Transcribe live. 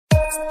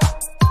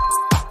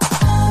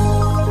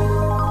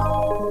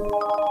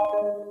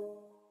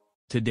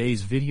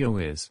Today's video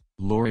is,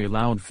 Lori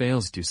Loud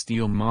fails to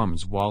steal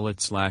mom's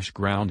wallet /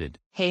 grounded.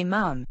 Hey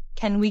mom,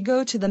 can we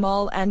go to the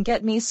mall and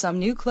get me some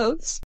new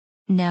clothes?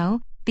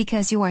 No,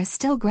 because you are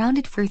still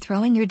grounded for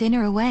throwing your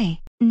dinner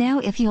away. Now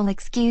if you'll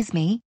excuse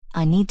me,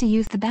 I need to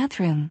use the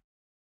bathroom.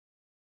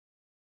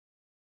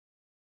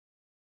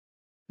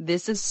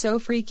 This is so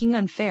freaking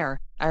unfair.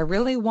 I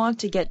really want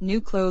to get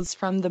new clothes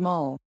from the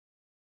mall.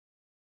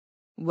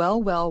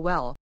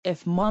 Well,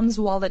 if mom's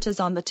wallet is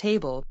on the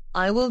table,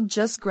 I will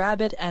just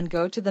grab it and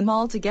go to the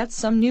mall to get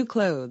some new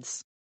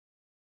clothes.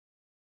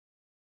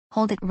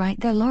 Hold it right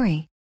there,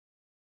 Lori.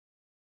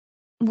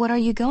 What are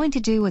you going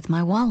to do with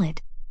my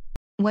wallet?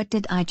 What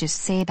did I just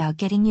say about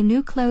getting you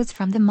new clothes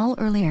from the mall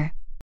earlier?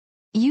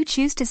 You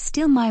choose to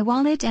steal my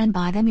wallet and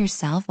buy them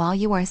yourself while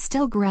you are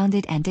still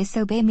grounded and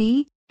disobey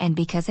me, and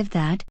because of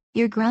that,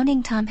 your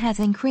grounding time has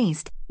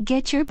increased.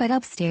 Get your butt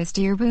upstairs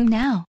to your room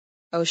now.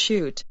 Oh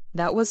shoot,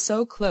 that was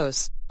so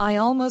close. I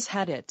almost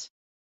had it.